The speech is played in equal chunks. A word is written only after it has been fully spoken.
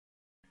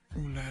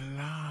Ooh la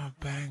la,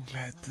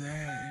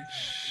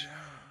 Bangladesh.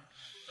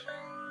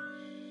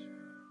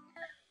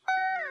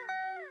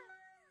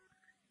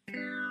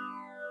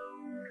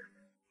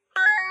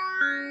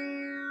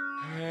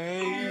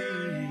 Hey,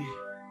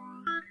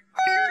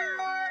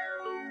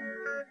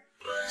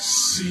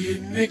 see a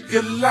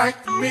nigga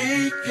like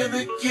me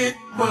gonna get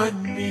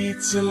money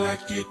till I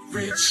get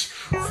rich.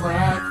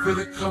 Fried with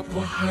a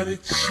couple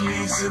hundred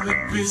cheese and a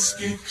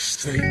biscuit.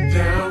 Stay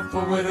down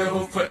for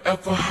whatever,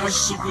 forever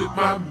hustle with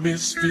my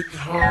misfit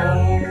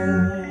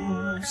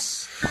homes.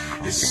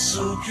 It's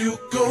soon you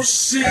gon'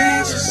 see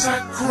just how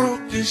grow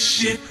this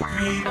shit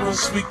be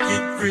once we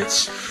get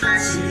rich.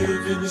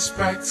 Till it's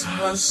back to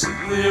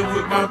hustling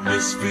with my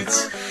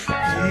misfits.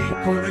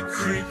 Deep on the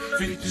creek,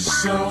 50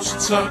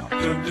 souls tucked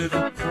under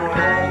the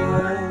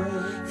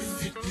prom.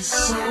 50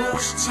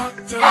 souls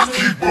tucked under the prom. I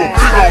keep a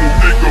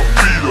big old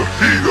nigga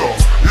heater.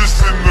 It's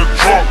in the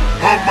trunk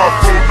of my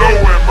polo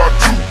and my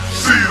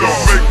two-seater.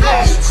 Make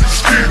all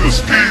you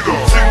skeeter.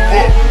 Keep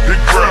up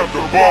and grab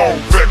the ball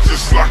back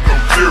just like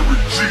I'm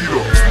Derek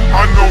Jeter.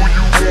 I know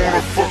you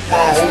wanna fuck my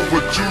hoe,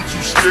 but you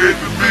too scared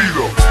to meet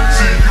her.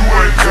 See, you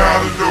ain't got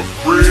enough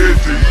bread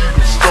to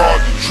even start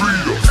to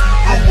treat her.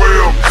 The way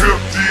I'm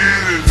pimped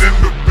in and in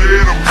the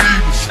bed, I'm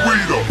even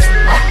sweeter.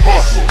 I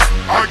hustle,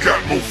 I got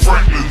more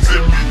Franklins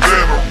in me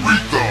than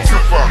Aretha.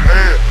 If I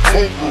had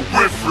Oprah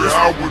Winfrey,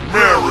 I would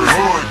marry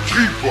her and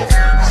keep her.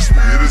 I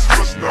spit as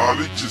much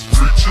knowledge as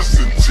preachers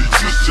and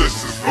teachers, just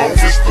as long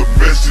as the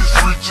message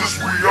reaches.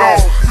 We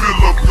all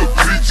fill up the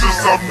bleachers.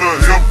 I'm the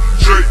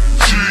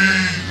MJG.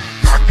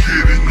 I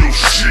get in your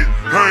shit.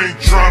 I ain't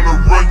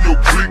tryna run your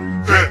clique.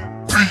 That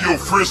be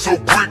your friend so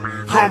quick.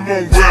 Come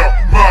on, wear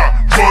my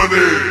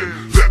money.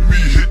 Let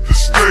me hit the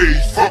stage.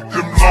 Fuck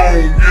them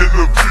long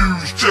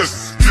interviews.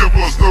 Just give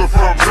us the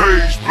front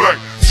page. Black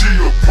G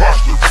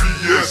apostrophe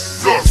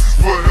S us.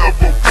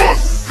 Forever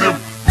bust them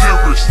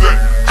lyrics that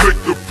make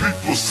the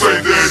people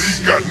say that he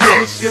got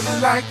nuts. Nigga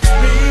like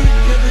me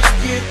gonna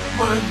get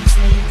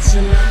money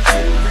till I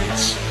get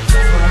rich.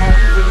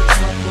 Fried with a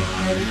couple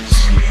hundred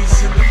cheese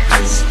and a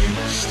biscuit.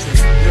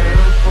 Stay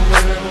down for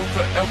whatever,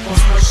 forever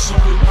hustle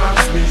with my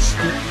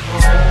misfit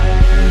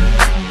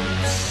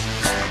homes.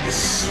 It's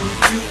soon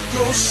you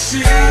gon'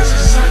 see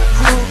just how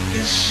grow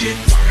this shit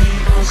be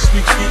once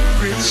we get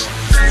rich.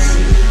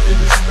 Till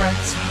it's back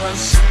to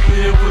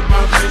hustling with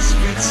my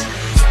misfits.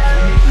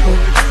 Deep on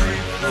the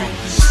creek, with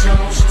the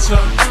souls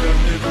tucked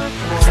under the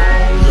prom.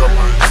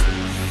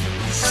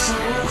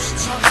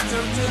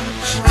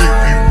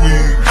 Sticky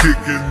weed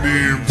kicking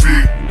in,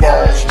 big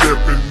ball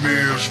stepping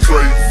in,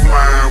 straight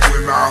flying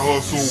when I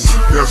hustle.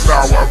 That's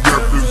how I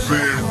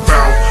represent.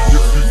 Bounce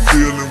if you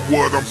feeling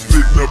what I'm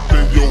spitting up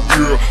in your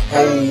ear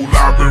hole.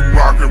 I've been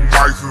rocking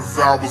mic since I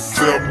was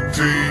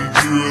 17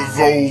 years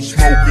old,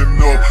 smoking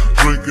up,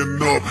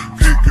 drinking up,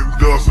 kicking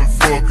dust and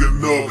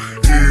fucking up.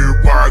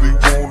 Everybody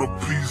want a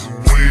piece and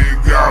we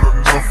ain't got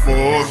enough for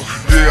us.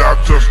 Yeah, I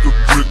touched a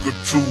brick or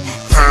 2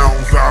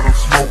 pounds, I done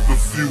smoked a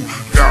few.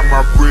 Got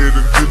my bread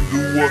and didn't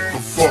do what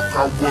the fuck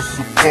I was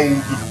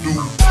supposed to do.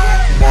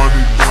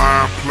 Money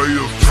blind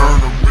players turn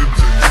them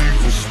into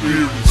evil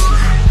spirits.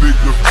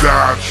 Niggas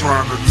die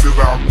trying to live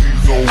out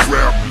these old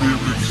rap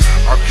lyrics.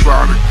 I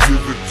try to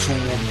give it to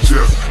them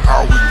just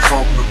how it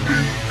come to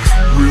me.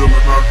 Real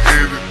and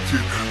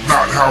unedited,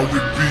 not how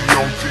it be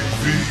on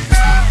TV.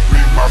 Be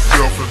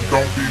myself and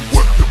don't be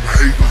what them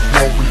haters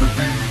want me to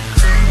be.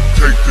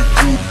 Take the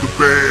good, the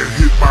bad,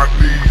 hit my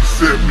knees,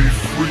 set me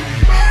free.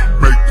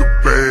 Make the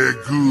bad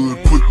good,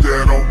 put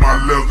that on my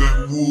leather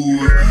and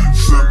wood.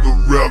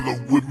 Cinderella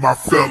with my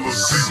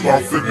fellas, deep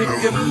off in the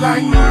hood. Nigga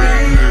like me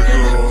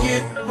gonna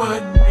get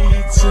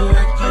money till I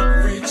get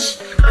rich.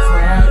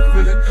 Fried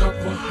with a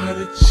couple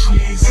hundred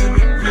cheese and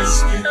a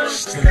biscuit.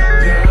 Stay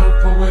down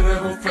for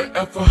whatever,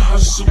 forever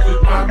hustle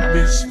with my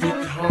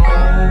misfit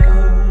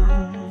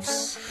homes.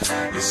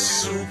 It's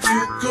soon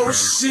you gon'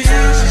 see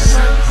just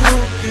how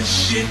cool this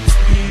shit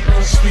be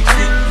once we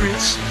get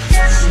rich.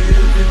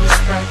 Till it's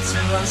back to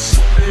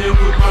hustling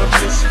with my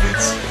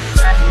misfits.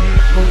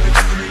 Deep on the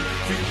creek,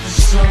 with the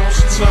souls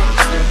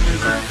tucked under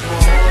the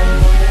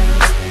prom.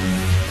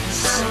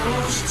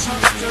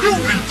 You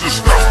need to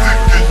stop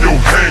sticking your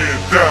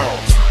hand down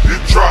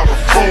and try to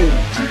fold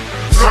it.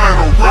 Turn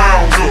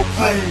around the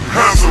broom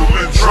handle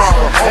and try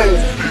to hold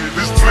it.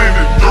 There's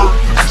plenty dirt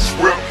to be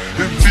swept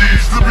and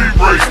needs to be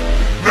raked.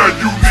 Now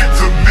you need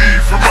to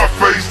leave from my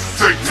face,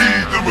 take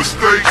heed to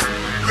mistakes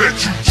that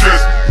you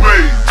just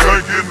made.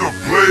 Thinking a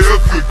player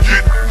could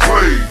get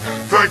played,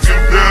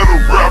 thinking that a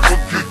rapper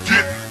could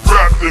get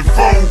rapped and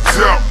phone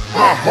tapped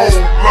my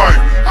whole life.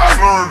 I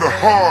learned the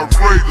hard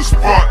way to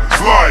spot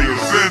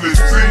liars, and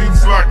it seems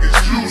like it's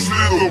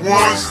usually the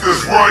ones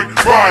that's right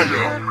by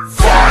ya.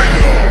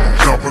 Fire!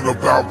 Jumping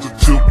about the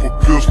tip of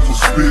pistol,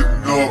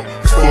 spitting up.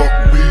 Fuck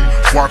me,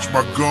 watch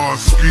my gun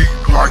skeet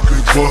like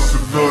they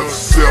bustin'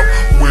 nuts. Except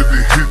when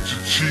they hit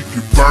your cheek,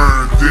 it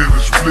burn, then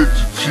it split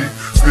your cheek.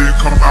 Then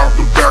come out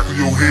the back of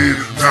your head,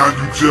 now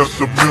you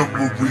just a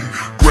memory.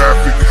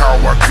 Graphic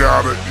how I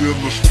got it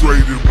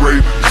illustrated,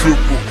 rated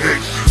triple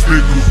X.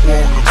 Niggas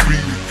wanna be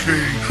the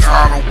king,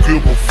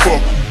 give a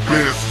fuck who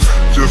best.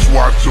 Just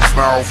watch your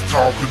mouth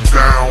talking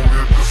down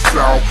in the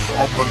south.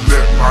 I'ma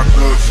let my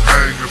nuts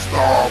hang and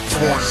start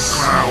pointing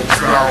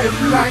clowns out.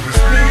 Like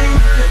me,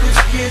 never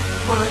get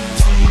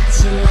money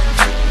till I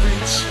get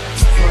rich.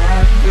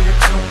 Fried with a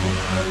couple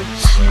hundred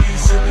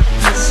cheese and a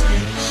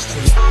biscuit.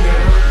 Stay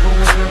down for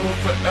whatever,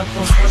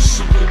 forever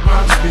hustle with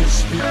my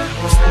biscuit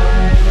homes.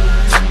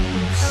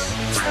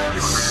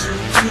 As soon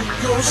as you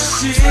go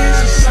see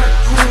Jesus, I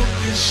grew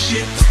this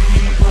shit.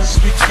 He must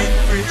be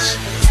getting rich.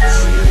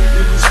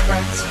 Saving us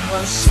back to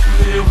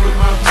hustling with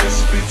my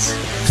misfits.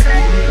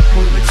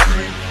 Pull the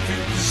creep,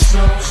 get the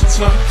souls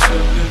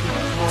tougher than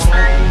the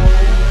bone.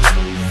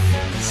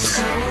 The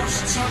souls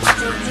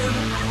tougher than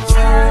the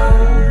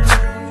bone.